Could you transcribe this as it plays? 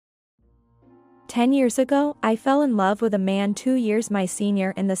10 years ago, I fell in love with a man 2 years my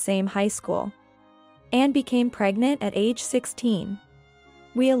senior in the same high school. And became pregnant at age 16.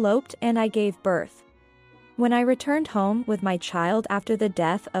 We eloped and I gave birth. When I returned home with my child after the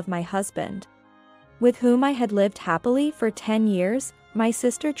death of my husband, with whom I had lived happily for 10 years, my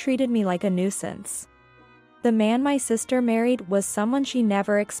sister treated me like a nuisance. The man my sister married was someone she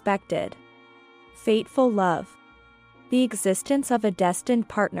never expected. Fateful love. The existence of a destined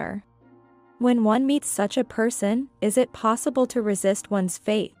partner. When one meets such a person, is it possible to resist one's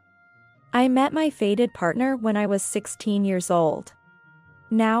fate? I met my fated partner when I was 16 years old.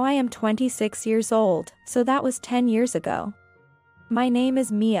 Now I am 26 years old, so that was 10 years ago. My name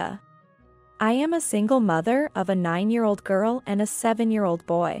is Mia. I am a single mother of a 9-year-old girl and a 7-year-old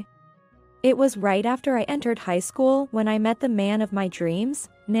boy. It was right after I entered high school when I met the man of my dreams,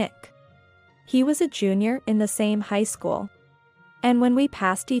 Nick. He was a junior in the same high school. And when we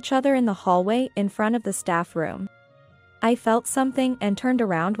passed each other in the hallway in front of the staff room, I felt something and turned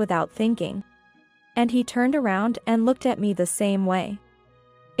around without thinking. And he turned around and looked at me the same way.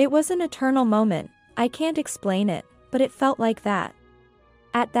 It was an eternal moment, I can't explain it, but it felt like that.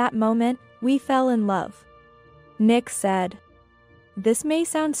 At that moment, we fell in love. Nick said, "This may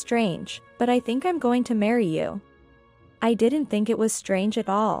sound strange, but I think I'm going to marry you." I didn't think it was strange at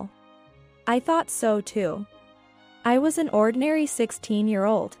all. I thought so too. I was an ordinary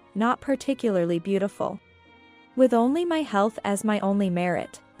 16-year-old, not particularly beautiful, with only my health as my only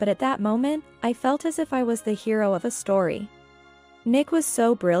merit, but at that moment, I felt as if I was the hero of a story. Nick was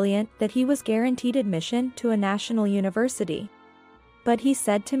so brilliant that he was guaranteed admission to a national university. But he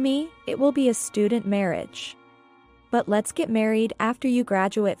said to me, "It will be a student marriage. But let's get married after you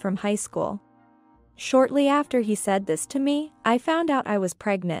graduate from high school." Shortly after he said this to me, I found out I was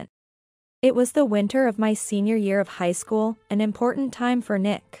pregnant. It was the winter of my senior year of high school, an important time for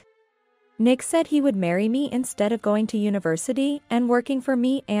Nick. Nick said he would marry me instead of going to university and working for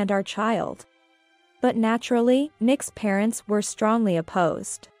me and our child. But naturally, Nick's parents were strongly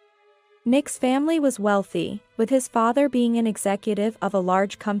opposed. Nick's family was wealthy, with his father being an executive of a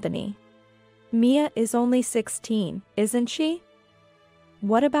large company. Mia is only 16, isn't she?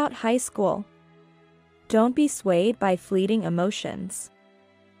 What about high school? Don't be swayed by fleeting emotions.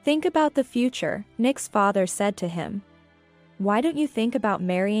 Think about the future, Nick's father said to him. Why don't you think about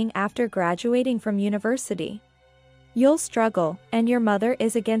marrying after graduating from university? You'll struggle, and your mother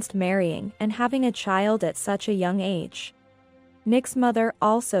is against marrying and having a child at such a young age. Nick's mother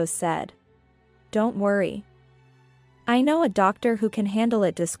also said, "Don't worry. I know a doctor who can handle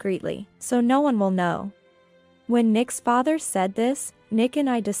it discreetly, so no one will know." When Nick's father said this, Nick and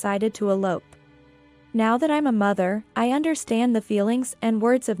I decided to elope. Now that I'm a mother, I understand the feelings and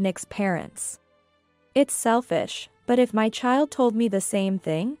words of Nick's parents. It's selfish, but if my child told me the same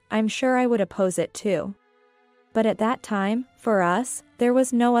thing, I'm sure I would oppose it too. But at that time, for us, there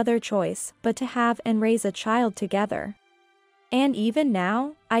was no other choice but to have and raise a child together. And even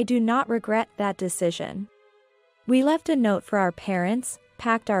now, I do not regret that decision. We left a note for our parents,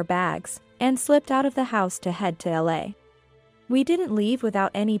 packed our bags, and slipped out of the house to head to LA. We didn't leave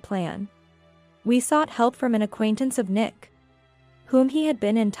without any plan. We sought help from an acquaintance of Nick, whom he had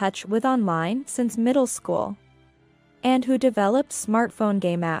been in touch with online since middle school, and who developed smartphone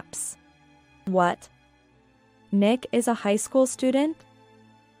game apps. What? Nick is a high school student?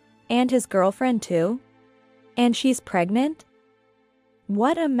 And his girlfriend too? And she's pregnant?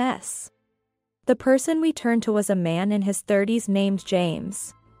 What a mess. The person we turned to was a man in his 30s named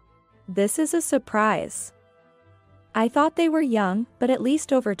James. This is a surprise. I thought they were young, but at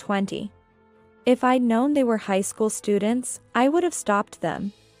least over 20. If I'd known they were high school students, I would have stopped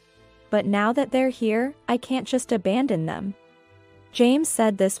them. But now that they're here, I can't just abandon them. James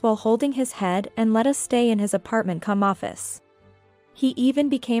said this while holding his head and let us stay in his apartment-cum-office. He even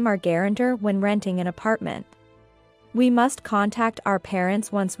became our guarantor when renting an apartment. We must contact our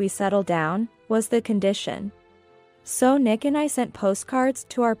parents once we settle down, was the condition. So Nick and I sent postcards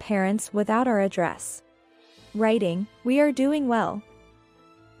to our parents without our address. Writing, "We are doing well.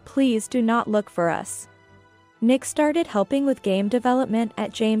 Please do not look for us." Nick started helping with game development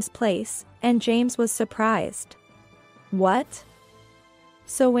at James' place, and James was surprised. What?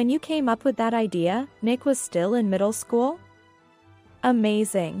 So when you came up with that idea, Nick was still in middle school?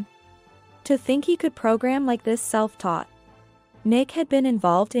 Amazing. To think he could program like this self-taught. Nick had been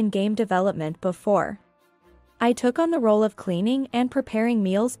involved in game development before. I took on the role of cleaning and preparing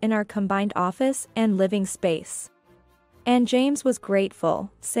meals in our combined office and living space. And James was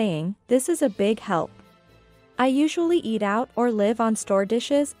grateful, saying, "This is a big help. I usually eat out or live on store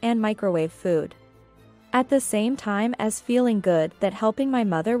dishes and microwave food." At the same time as feeling good that helping my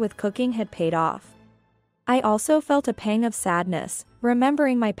mother with cooking had paid off. I also felt a pang of sadness,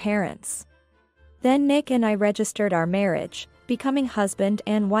 remembering my parents. Then Nick and I registered our marriage, becoming husband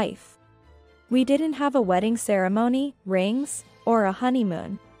and wife. We didn't have a wedding ceremony, rings, or a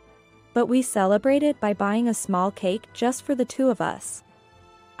honeymoon. But we celebrated by buying a small cake just for the two of us.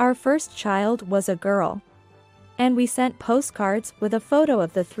 Our first child was a girl. And we sent postcards with a photo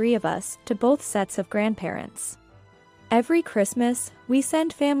of the three of us to both sets of grandparents. Every Christmas, we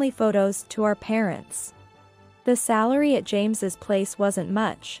send family photos to our parents. The salary at James's place wasn't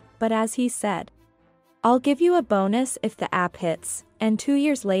much, but as he said, "I'll give you a bonus if the app hits," and 2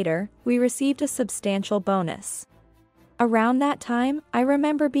 years later, we received a substantial bonus. Around that time, I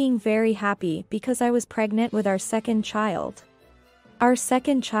remember being very happy because I was pregnant with our second child. Our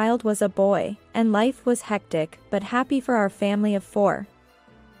second child was a boy, and life was hectic but happy for our family of 4.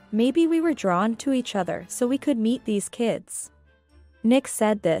 Maybe we were drawn to each other so we could meet these kids. Nick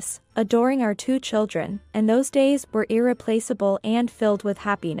said this, adoring our 2 children, and those days were irreplaceable and filled with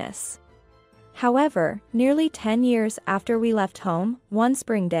happiness. However, nearly 10 years after we left home, one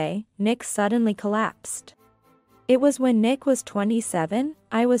spring day, Nick suddenly collapsed. It was when Nick was 27,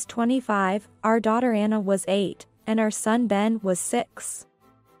 I was 25, our daughter Anna was 8, and our son Ben was 6.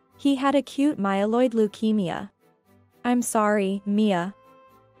 He had acute myeloid leukemia. "I'm sorry, Mia.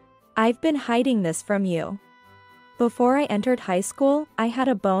 I've been hiding this from you. Before I entered high school, I had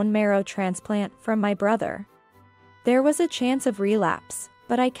a bone marrow transplant from my brother. There was a chance of relapse,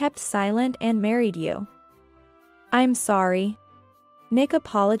 but I kept silent and married you." "I'm sorry." Nick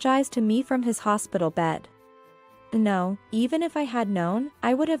apologized to me from his hospital bed. "No, even if I had known,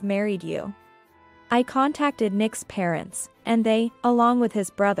 I would have married you." I contacted Nick's parents, and they, along with his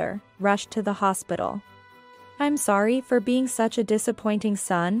brother, rushed to the hospital. "I'm sorry for being such a disappointing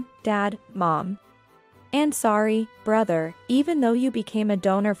son, Dad, Mom. And sorry, brother, even though you became a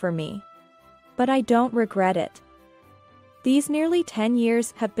donor for me. But I don't regret it. These nearly 10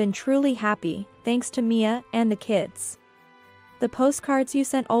 years have been truly happy, thanks to Mia and the kids. The postcards you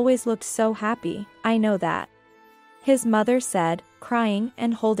sent always looked so happy, I know that," his mother said, crying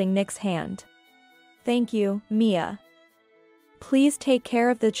and holding Nick's hand. "Thank you, Mia. Please take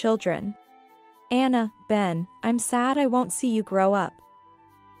care of the children. Anna, Ben, I'm sad I won't see you grow up."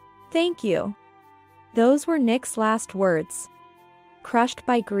 "Thank you." Those were Nick's last words. Crushed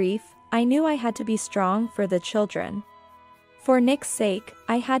by grief, I knew I had to be strong for the children. For Nick's sake,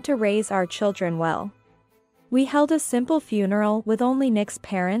 I had to raise our children well. We held a simple funeral with only Nick's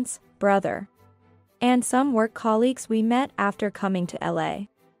parents, brother, and some work colleagues we met after coming to LA.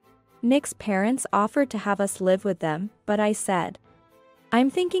 Nick's parents offered to have us live with them, but I said, "I'm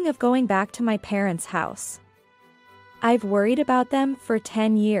thinking of going back to my parents' house. I've worried about them for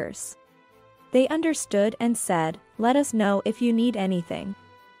 10 years. They understood and said, "Let us know if you need anything."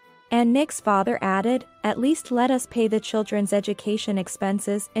 And Nick's father added, "At least let us pay the children's education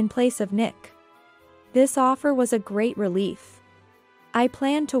expenses in place of Nick." This offer was a great relief. I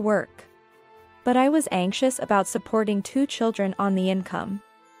planned to work. But I was anxious about supporting 2 children on the income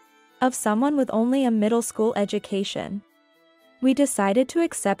of someone with only a middle school education. We decided to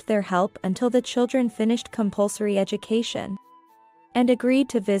accept their help until the children finished compulsory education, and agreed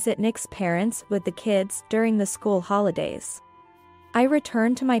to visit Nick's parents with the kids during the school holidays. I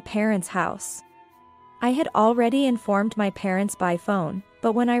returned to my parents' house. I had already informed my parents by phone,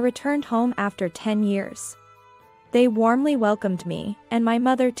 but when I returned home after 10 years, they warmly welcomed me, and my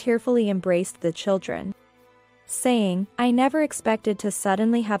mother tearfully embraced the children, saying, "I never expected to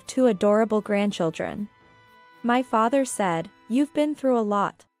suddenly have 2 adorable grandchildren." My father said, "You've been through a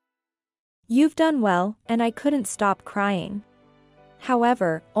lot. You've done well," and I couldn't stop crying.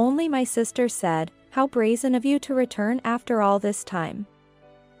 However, only my sister said, "How brazen of you to return after all this time.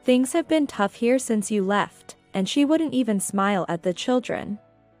 Things have been tough here since you left," and she wouldn't even smile at the children.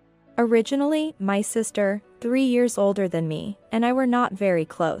 Originally, my sister, 3 years older than me, and I were not very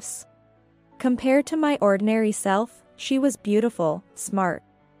close. Compared to my ordinary self, she was beautiful, smart,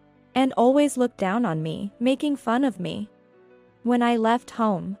 and always looked down on me, making fun of me. When I left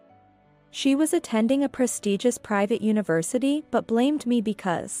home, she was attending a prestigious private university but blamed me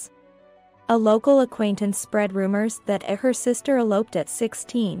because a local acquaintance spread rumors that her sister eloped at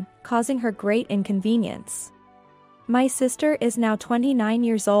 16, causing her great inconvenience. My sister is now 29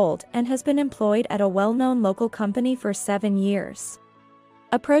 years old and has been employed at a well-known local company for 7 years.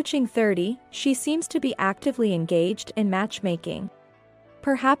 Approaching 30, she seems to be actively engaged in matchmaking.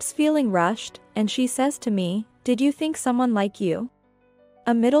 Perhaps feeling rushed, and she says to me, "Did you think someone like you,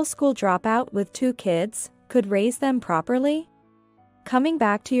 a middle school dropout with 2 kids, could raise them properly?" Coming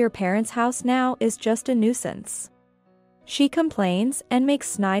back to your parents' house now is just a nuisance. She complains and makes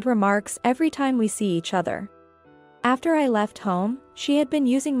snide remarks every time we see each other. After I left home, she had been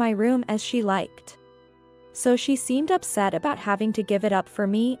using my room as she liked. So she seemed upset about having to give it up for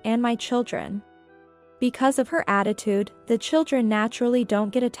me and my children. Because of her attitude, the children naturally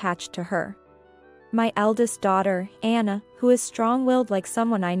don't get attached to her. My eldest daughter, Anna, who is strong-willed like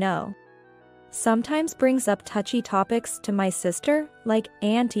someone I know, sometimes brings up touchy topics to my sister, like,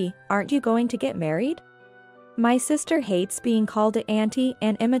 "Auntie, aren't you going to get married?" My sister hates being called a auntie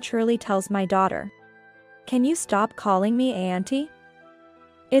and immaturely tells my daughter, "Can you stop calling me auntie?"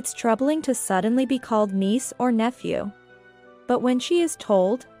 It's troubling to suddenly be called niece or nephew. But when she is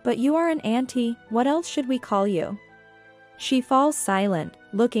told, "But you are an auntie, what else should we call you?" she falls silent,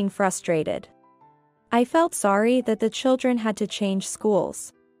 looking frustrated. I felt sorry that the children had to change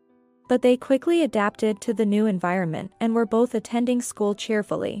schools. But they quickly adapted to the new environment and were both attending school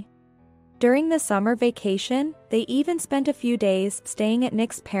cheerfully. During the summer vacation, they even spent a few days staying at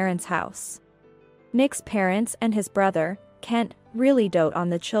Nick's parents' house. Nick's parents and his brother, Kent, really dote on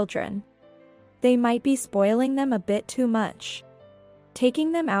the children. They might be spoiling them a bit too much,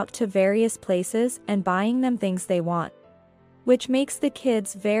 taking them out to various places and buying them things they want, which makes the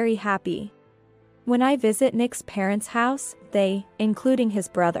kids very happy. When I visit Nick's parents' house, they, including his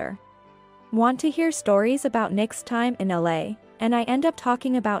brother, want to hear stories about Nick's time in LA, and I end up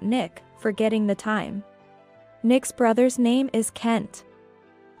talking about Nick, forgetting the time. Nick's brother's name is Kent.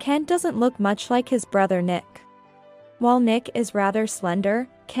 Kent doesn't look much like his brother Nick. While Nick is rather slender,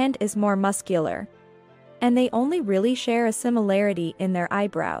 Kent is more muscular. And they only really share a similarity in their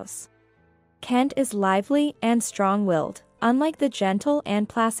eyebrows. Kent is lively and strong-willed, unlike the gentle and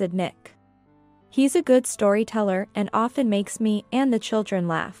placid Nick. He's a good storyteller and often makes me and the children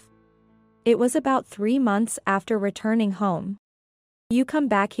laugh. It was about 3 months after returning home. "You come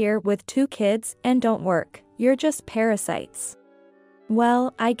back here with 2 kids and don't work, you're just parasites."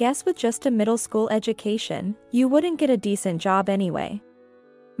 Well, I guess with just a middle school education, you wouldn't get a decent job anyway.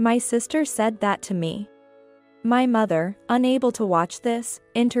 My sister said that to me. My mother, unable to watch this,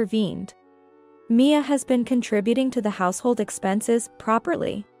 intervened. "Mia has been contributing to the household expenses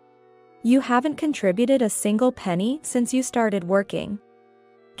properly. You haven't contributed a single penny since you started working.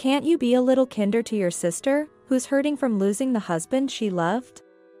 Can't you be a little kinder to your sister, who's hurting from losing the husband she loved?"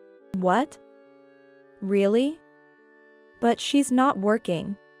 What? Really? But she's not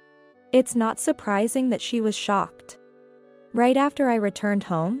working. It's not surprising that she was shocked. Right after I returned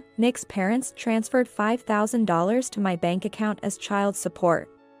home, Nick's parents transferred $5,000 to my bank account as child support.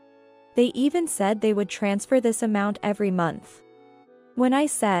 They even said they would transfer this amount every month. When I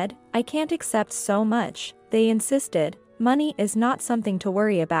said, "I can't accept so much," they insisted, "Money is not something to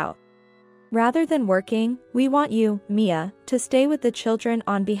worry about. Rather than working, we want you, Mia, to stay with the children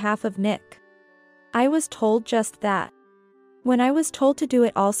on behalf of Nick." I was told just that. When I was told to do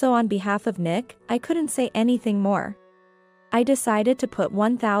it also on behalf of Nick, I couldn't say anything more. I decided to put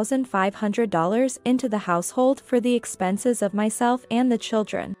 $1,500 into the household for the expenses of myself and the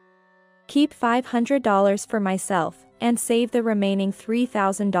children. Keep $500 for myself, and save the remaining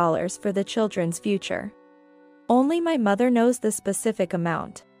 $3,000 for the children's future. Only my mother knows the specific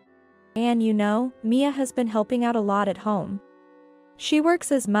amount. And you know, Mia has been helping out a lot at home. She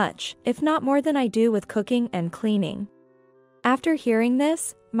works as much, if not more than I do with cooking and cleaning. After hearing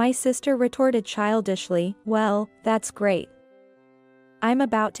this, my sister retorted childishly, "Well, that's great. I'm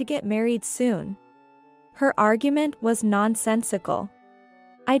about to get married soon." Her argument was nonsensical.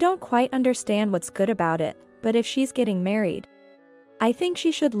 I don't quite understand what's good about it, but if she's getting married, I think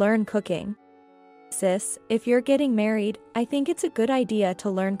she should learn cooking. "Sis, if you're getting married, I think it's a good idea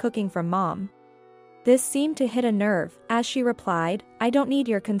to learn cooking from Mom." This seemed to hit a nerve, as she replied, "I don't need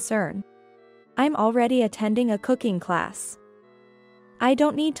your concern. I'm already attending a cooking class. I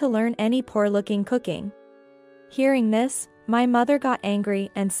don't need to learn any poor-looking cooking." Hearing this, my mother got angry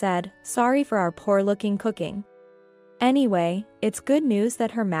and said, "Sorry for our poor-looking cooking." Anyway, it's good news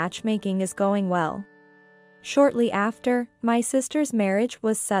that her matchmaking is going well. Shortly after, my sister's marriage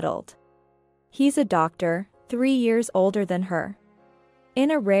was settled. He's a doctor, 3 years older than her.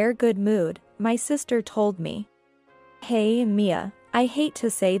 In a rare good mood, my sister told me, "Hey, Mia, I hate to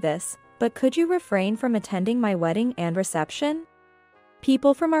say this, but could you refrain from attending my wedding and reception?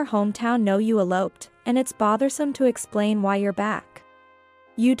 People from our hometown know you eloped, and it's bothersome to explain why you're back.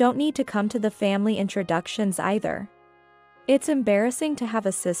 You don't need to come to the family introductions either. It's embarrassing to have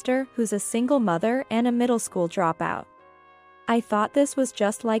a sister who's a single mother and a middle school dropout." I thought this was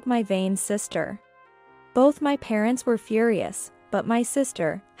just like my vain sister. Both my parents were furious, but my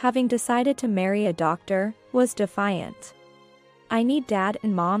sister, having decided to marry a doctor, was defiant. I need dad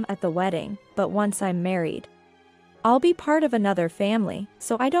and mom at the wedding, but once I'm married, I'll be part of another family,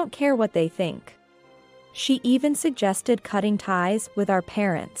 so I don't care what they think. She even suggested cutting ties with our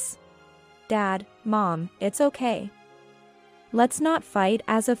parents. Dad, Mom, it's okay. Let's not fight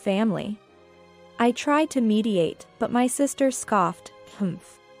as a family. I tried to mediate, but my sister scoffed,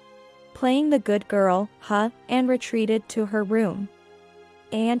 humph. Playing the good girl, and retreated to her room.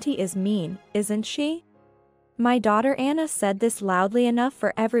 Auntie is mean, isn't she? My daughter Anna said this loudly enough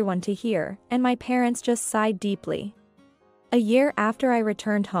for everyone to hear, and my parents just sighed deeply. A year after I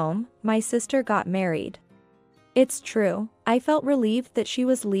returned home, my sister got married. It's true, I felt relieved that she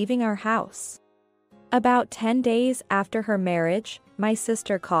was leaving our house. About 10 days after her marriage, my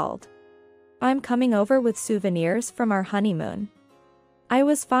sister called. I'm coming over with souvenirs from our honeymoon. I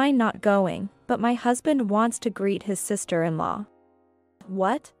was fine not going, but my husband wants to greet his sister-in-law.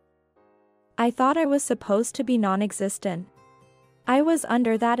 What? I thought I was supposed to be non-existent. I was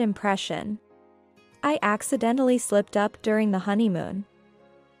under that impression. I accidentally slipped up during the honeymoon.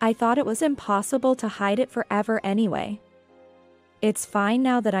 I thought it was impossible to hide it forever anyway. It's fine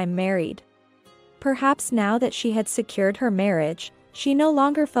now that I'm married. Perhaps now that she had secured her marriage, she no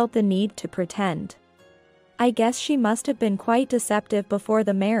longer felt the need to pretend. I guess she must have been quite deceptive before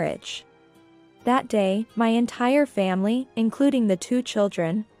the marriage. That day, my entire family, including the 2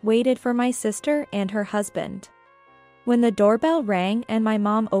 children, waited for my sister and her husband. When the doorbell rang and my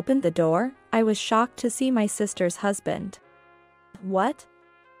mom opened the door, I was shocked to see my sister's husband. What?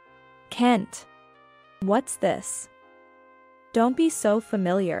 Kent. What's this? Don't be so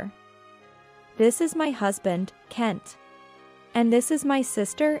familiar. This is my husband, Kent. And this is my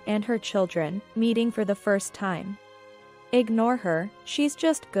sister and her children, meeting for the first time. Ignore her, she's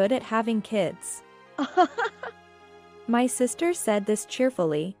just good at having kids. My sister said this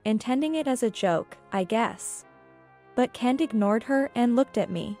cheerfully, intending it as a joke, I guess. But Kent ignored her and looked at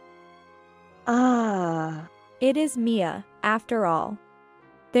me. It is Mia, after all.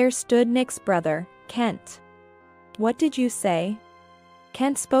 There stood Nick's brother, Kent. What did you say?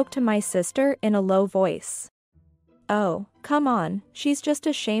 Kent spoke to my sister in a low voice. Oh, come on, she's just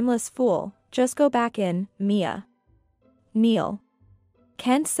a shameless fool, just go back in, Mia. Kneel.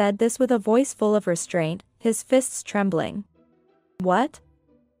 Kent said this with a voice full of restraint, his fists trembling. What?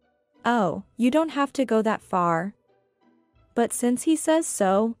 Oh, you don't have to go that far. But since he says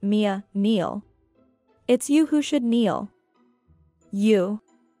so, Mia, kneel. It's you who should kneel. You.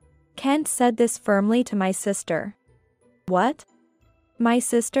 Kent said this firmly to my sister. What? My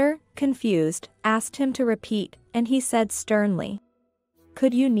sister, confused, asked him to repeat, and he said sternly.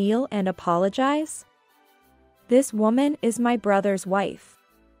 Could you kneel and apologize? This woman is my brother's wife.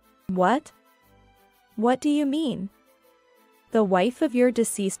 What? What do you mean? The wife of your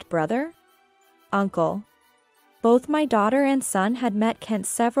deceased brother? Uncle. Both my daughter and son had met Kent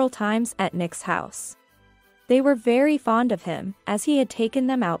several times at Nick's house. They were very fond of him, as he had taken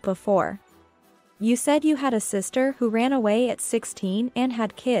them out before. You said you had a sister who ran away at 16 and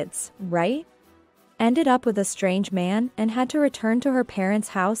had kids, right? Ended up with a strange man and had to return to her parents'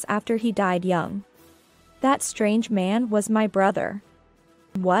 house after he died young. That strange man was my brother.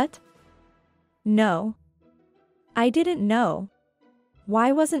 What? No. I didn't know.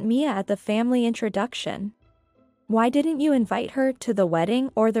 Why wasn't Mia at the family introduction? Why didn't you invite her to the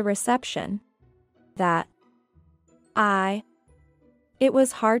wedding or the reception? It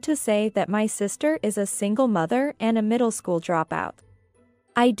was hard to say that my sister is a single mother and a middle school dropout.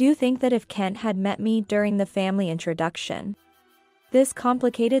 I do think that if Kent had met me during the family introduction, this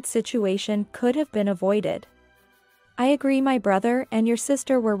complicated situation could have been avoided. I agree my brother and your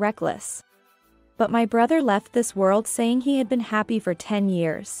sister were reckless. But my brother left this world saying he had been happy for 10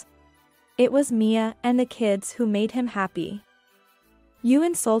 years. It was Mia and the kids who made him happy. You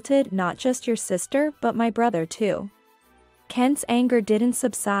insulted not just your sister but my brother too. Kent's anger didn't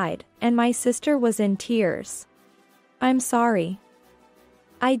subside, and my sister was in tears. I'm sorry.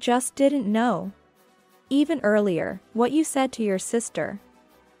 I just didn't know. Even earlier, what you said to your sister.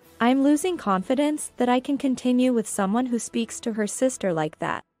 I'm losing confidence that I can continue with someone who speaks to her sister like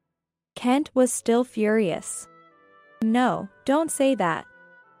that. Kent was still furious. No, don't say that.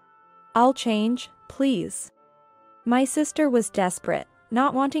 I'll change, please. My sister was desperate,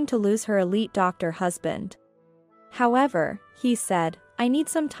 not wanting to lose her elite doctor husband. However, he said, I need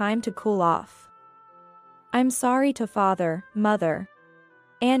some time to cool off. I'm sorry to father, mother,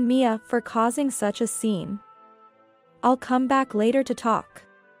 and Mia for causing such a scene. I'll come back later to talk.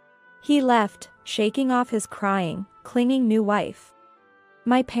 He left, shaking off his crying, clinging new wife.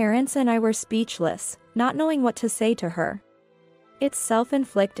 My parents and I were speechless, not knowing what to say to her. It's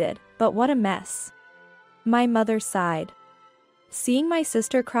self-inflicted, but what a mess. My mother sighed. Seeing my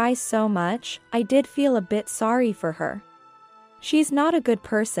sister cry so much, I did feel a bit sorry for her. She's not a good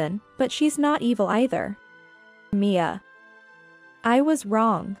person, but she's not evil either. Mia. I was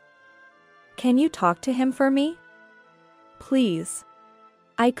wrong. Can you talk to him for me? Please.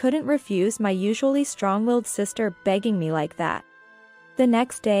 I couldn't refuse my usually strong-willed sister begging me like that. The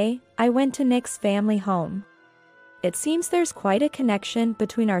next day, I went to Nick's family home. It seems there's quite a connection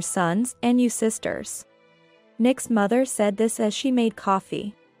between our sons and you sisters. Nick's mother said this as she made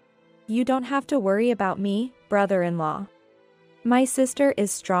coffee. You don't have to worry about me, brother-in-law. My sister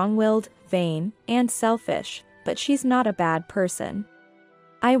is strong-willed, vain, and selfish, but she's not a bad person.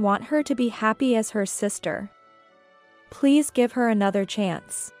 I want her to be happy as her sister. Please give her another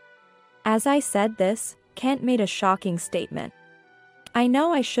chance. As I said this, Kent made a shocking statement. I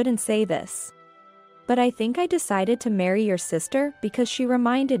know I shouldn't say this, but I think I decided to marry your sister because she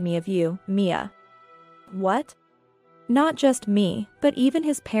reminded me of you, Mia. What? Not just me, but even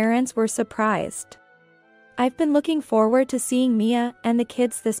his parents were surprised. I've been looking forward to seeing Mia and the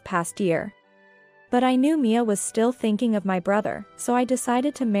kids this past year. But I knew Mia was still thinking of my brother, so I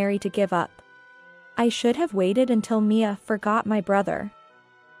decided to marry to give up. I should have waited until Mia forgot my brother.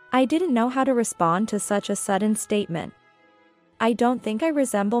 I didn't know how to respond to such a sudden statement. I don't think I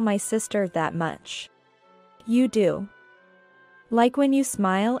resemble my sister that much. You do. Like when you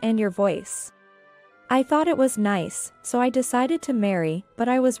smile and your voice. I thought it was nice, so I decided to marry, but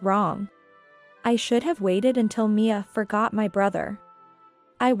I was wrong. I should have waited until Mia forgot my brother.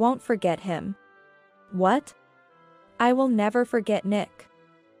 I won't forget him. What? I will never forget Nick.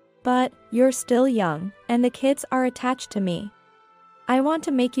 But, you're still young, and the kids are attached to me. I want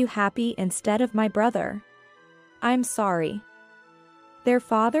to make you happy instead of my brother. I'm sorry. Their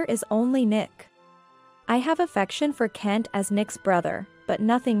father is only Nick. I have affection for Kent as Nick's brother, but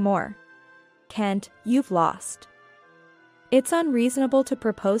nothing more. Kent, you've lost. It's unreasonable to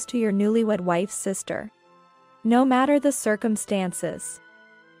propose to your newlywed wife's sister. No matter the circumstances.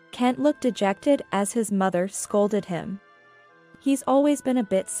 Kent looked dejected as his mother scolded him. He's always been a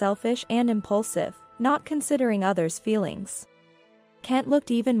bit selfish and impulsive, not considering others' feelings. Kent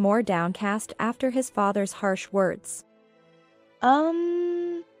looked even more downcast after his father's harsh words.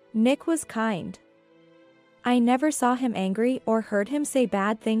 Nick was kind. I never saw him angry or heard him say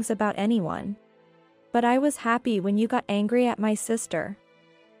bad things about anyone. But I was happy when you got angry at my sister.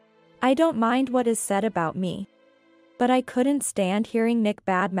 I don't mind what is said about me. But I couldn't stand hearing Nick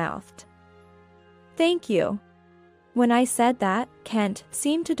badmouthed. Thank you. When I said that, Kent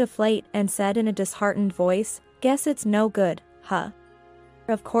seemed to deflate and said in a disheartened voice, guess it's no good, huh?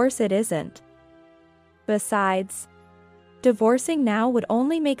 Of course it isn't. Besides, divorcing now would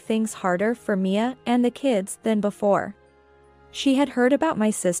only make things harder for Mia and the kids than before. She had heard about my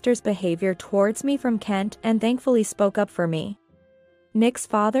sister's behavior towards me from Kent and thankfully spoke up for me. Nick's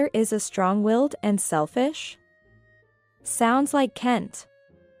father is a strong-willed and selfish? Sounds like Kent.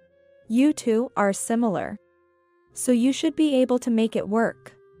 You two are similar. So you should be able to make it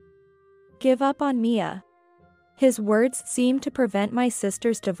work. Give up on Mia. His words seemed to prevent my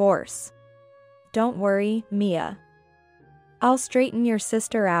sister's divorce. Don't worry, Mia. I'll straighten your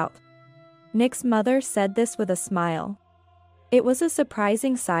sister out. Nick's mother said this with a smile. It was a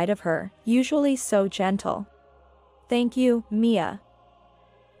surprising side of her, usually so gentle. Thank you, Mia.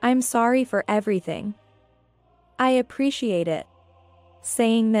 I'm sorry for everything. I appreciate it.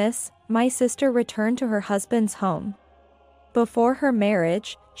 Saying this, my sister returned to her husband's home. Before her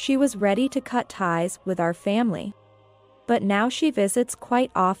marriage, she was ready to cut ties with our family. But now she visits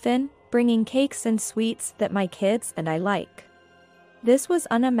quite often, bringing cakes and sweets that my kids and I like. This was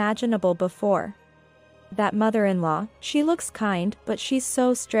unimaginable before. That mother-in-law, she looks kind, but she's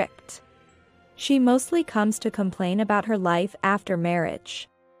so strict. She mostly comes to complain about her life after marriage.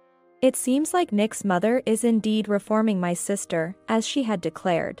 It seems like Nick's mother is indeed reforming my sister, as she had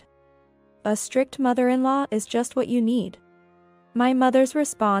declared. A strict mother-in-law is just what you need. My mother's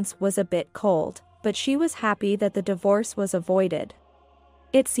response was a bit cold, but she was happy that the divorce was avoided.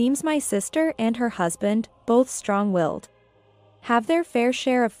 It seems my sister and her husband, both strong-willed, have their fair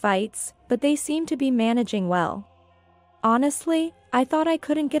share of fights, but they seem to be managing well. Honestly, I thought I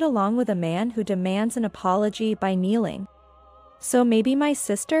couldn't get along with a man who demands an apology by kneeling. So maybe my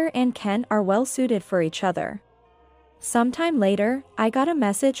sister and Ken are well suited for each other. Sometime later, I got a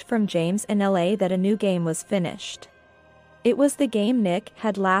message from James in LA that a new game was finished. It was the game Nick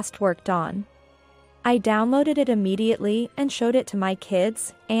had last worked on. I downloaded it immediately and showed it to my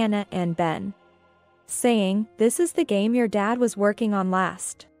kids, Anna and Ben, saying, "This is the game your dad was working on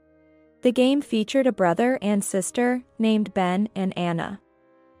last." The game featured a brother and sister, named Ben and Anna.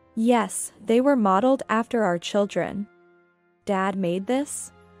 Yes, they were modeled after our children. Dad made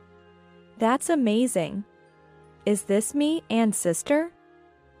this? That's amazing. Is this me and sister?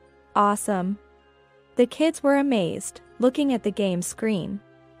 Awesome. The kids were amazed, looking at the game screen.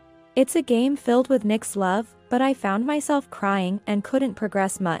 It's a game filled with Nick's love, but I found myself crying and couldn't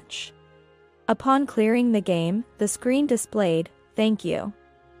progress much. Upon clearing the game, the screen displayed, "Thank you."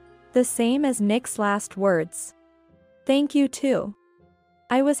 The same as Nick's last words. Thank you too.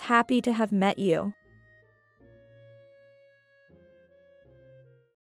 I was happy to have met you.